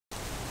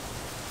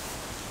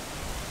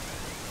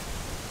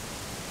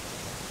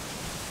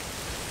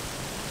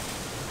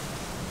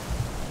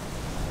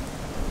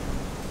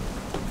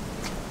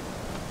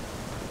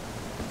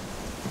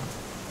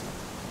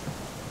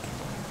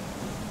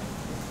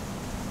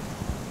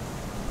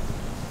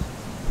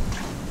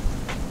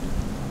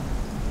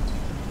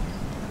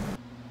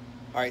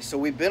Alright, so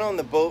we've been on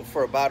the boat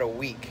for about a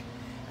week,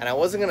 and I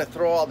wasn't going to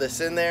throw all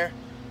this in there,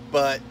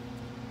 but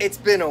it's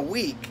been a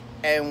week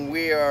and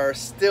we are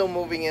still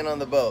moving in on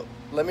the boat.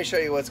 Let me show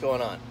you what's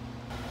going on.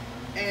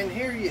 And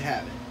here you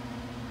have it.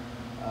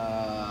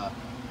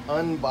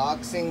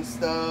 Unboxing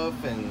stuff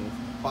and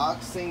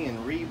boxing and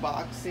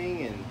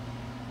reboxing and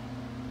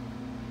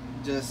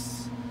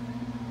just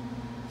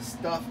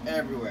stuff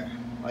everywhere.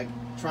 Like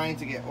trying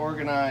to get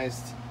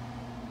organized.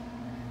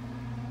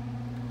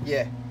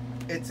 Yeah,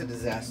 it's a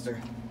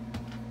disaster.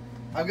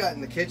 I've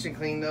gotten the kitchen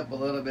cleaned up a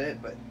little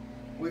bit, but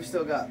we've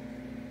still got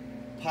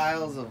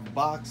piles of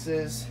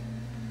boxes.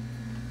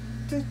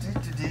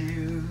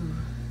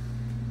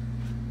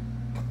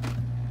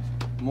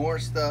 More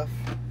stuff.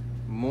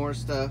 More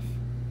stuff.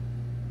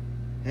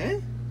 Huh?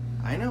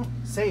 I know.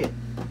 Say it.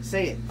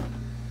 Say it.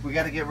 We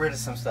got to get rid of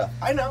some stuff.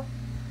 I know.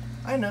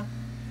 I know.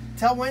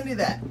 Tell Wendy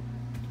that.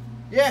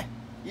 Yeah,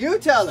 you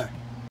tell her.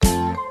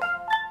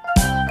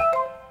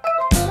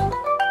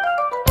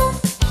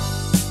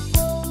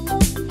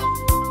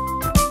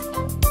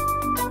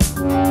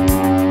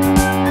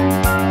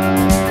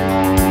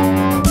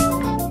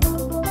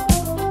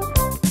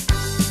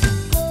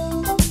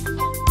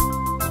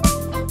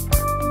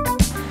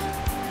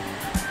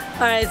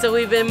 Alright, so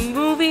we've been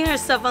moving our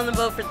stuff on the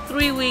boat for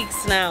 3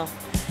 weeks now,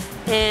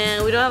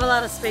 and we don't have a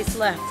lot of space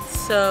left,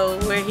 so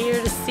we're here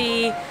to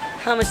see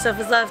how much stuff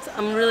is left.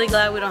 I'm really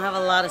glad we don't have a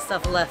lot of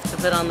stuff left to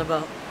put on the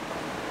boat.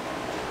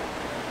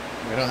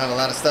 We don't have a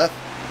lot of stuff?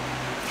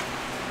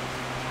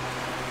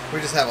 We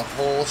just have a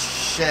whole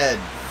shed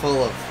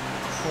full of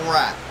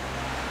crap.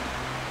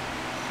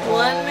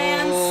 One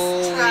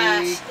man's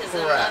trash is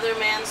crap. another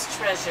man's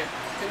treasure,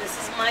 and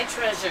this is my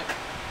treasure.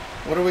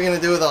 What are we going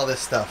to do with all this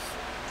stuff?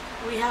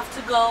 We have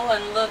to go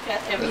and look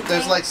at everything.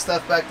 There's like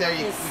stuff back there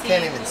you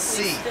can't even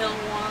see. We still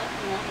want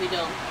and what we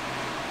don't.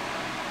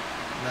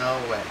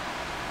 No way.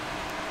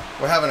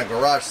 We're having a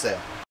garage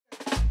sale.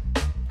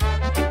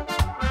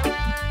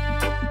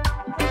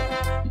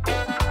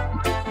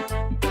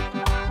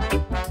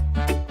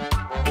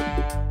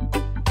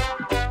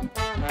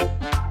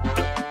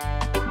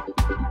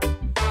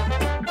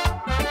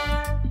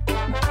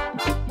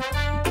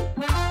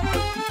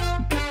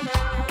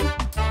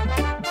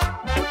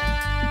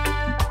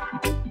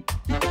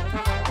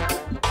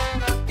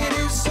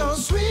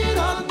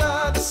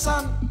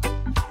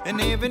 And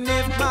even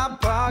if my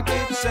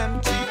pocket's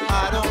empty,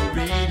 I don't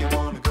really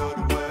want to go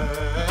to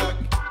work.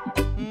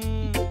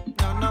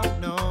 No, no,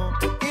 no.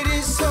 It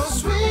is so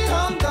sweet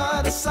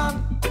under the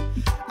sun.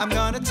 I'm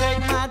gonna take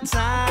my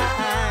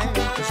time,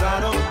 'cause I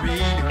don't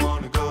really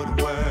want to go to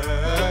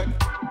work.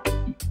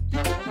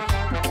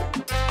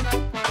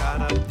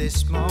 Got up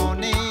this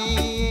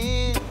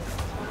morning.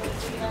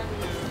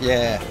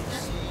 Yeah.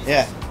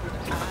 Yeah.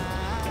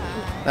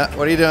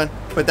 What are you doing?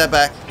 Put that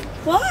back.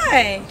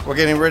 Why? We're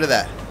getting rid of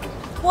that.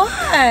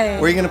 Why?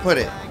 Where are you going to put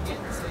it?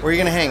 Where are you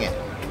going to hang it?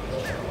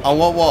 On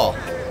what wall?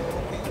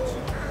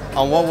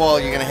 On what wall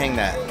are you going to hang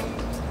that?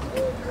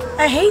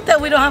 I hate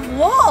that we don't have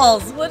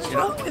walls. What is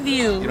wrong with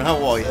you? You don't have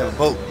a wall, you have a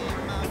boat.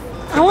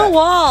 I want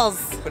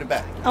walls. Put it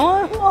back. I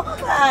want walls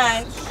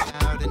back.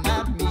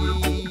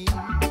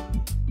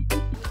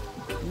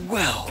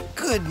 Well,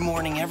 good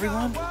morning,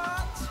 everyone.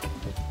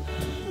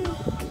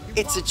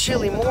 It's a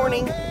chilly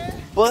morning,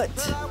 but...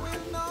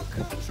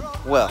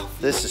 well,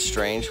 this is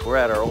strange. We're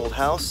at our old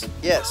house.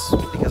 Yes,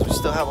 because we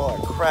still have all our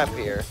crap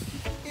here.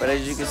 But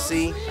as you can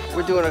see,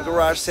 we're doing a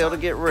garage sale to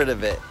get rid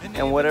of it.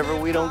 And whatever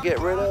we don't get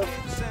rid of,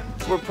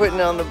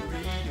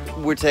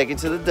 we're taking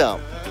to the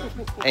dump.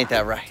 Ain't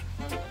that right?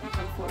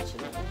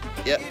 Unfortunately.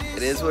 Yep,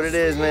 it is what it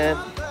is, man.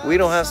 We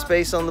don't have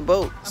space on the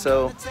boat,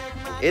 so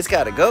it's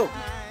gotta go.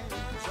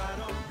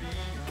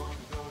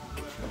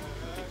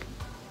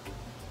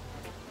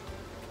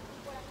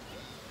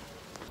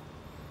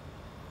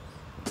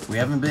 We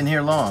haven't been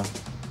here long,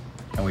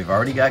 and we've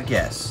already got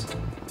guests.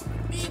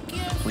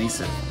 The police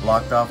have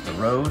blocked off the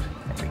road,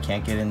 and we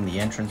can't get in the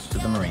entrance to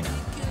the marina.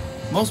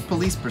 Most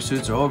police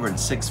pursuits are over in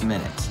 6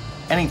 minutes.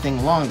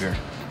 Anything longer,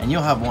 and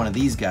you'll have one of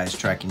these guys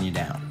tracking you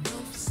down.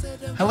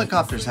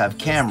 Helicopters have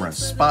cameras,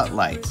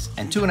 spotlights,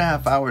 and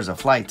 2.5 hours of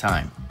flight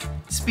time.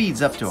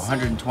 Speeds up to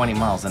 120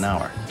 miles an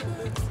hour.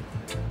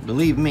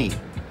 Believe me,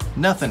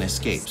 nothing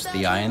escapes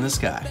the eye in the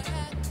sky.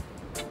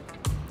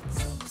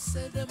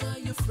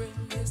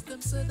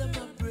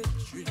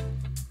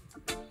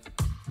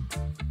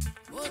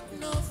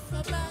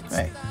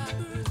 Hey,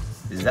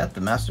 is that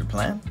the master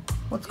plan?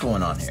 What's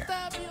going on here?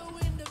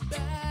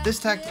 This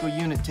tactical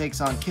unit takes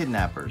on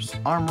kidnappers,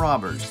 armed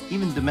robbers,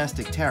 even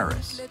domestic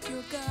terrorists.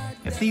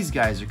 If these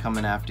guys are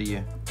coming after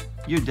you,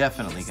 you're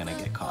definitely gonna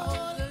get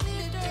caught.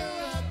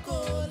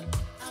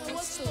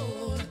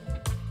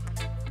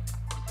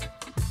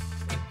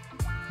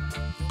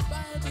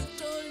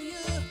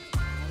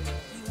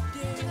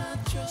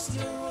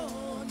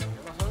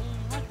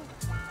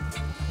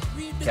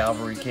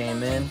 Cavalry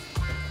came in,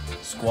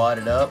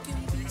 squatted up,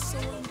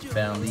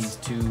 found these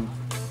 2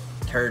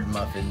 turd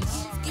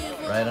muffins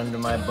right under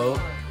my boat,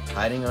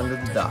 hiding under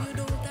the dock.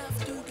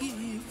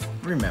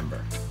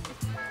 Remember,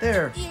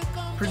 they're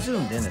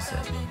presumed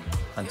innocent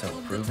until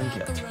proven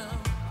guilty.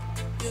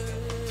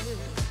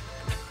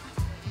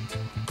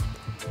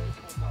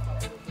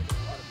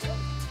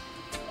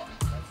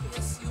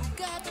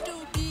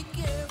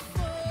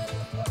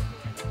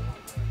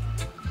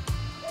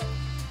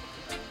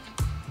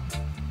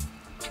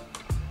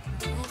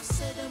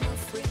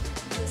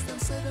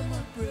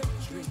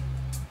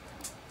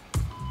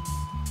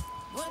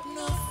 What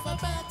not for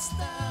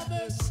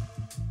backstabbers?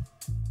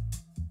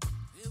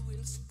 They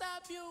will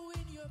stab you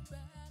in your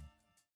back.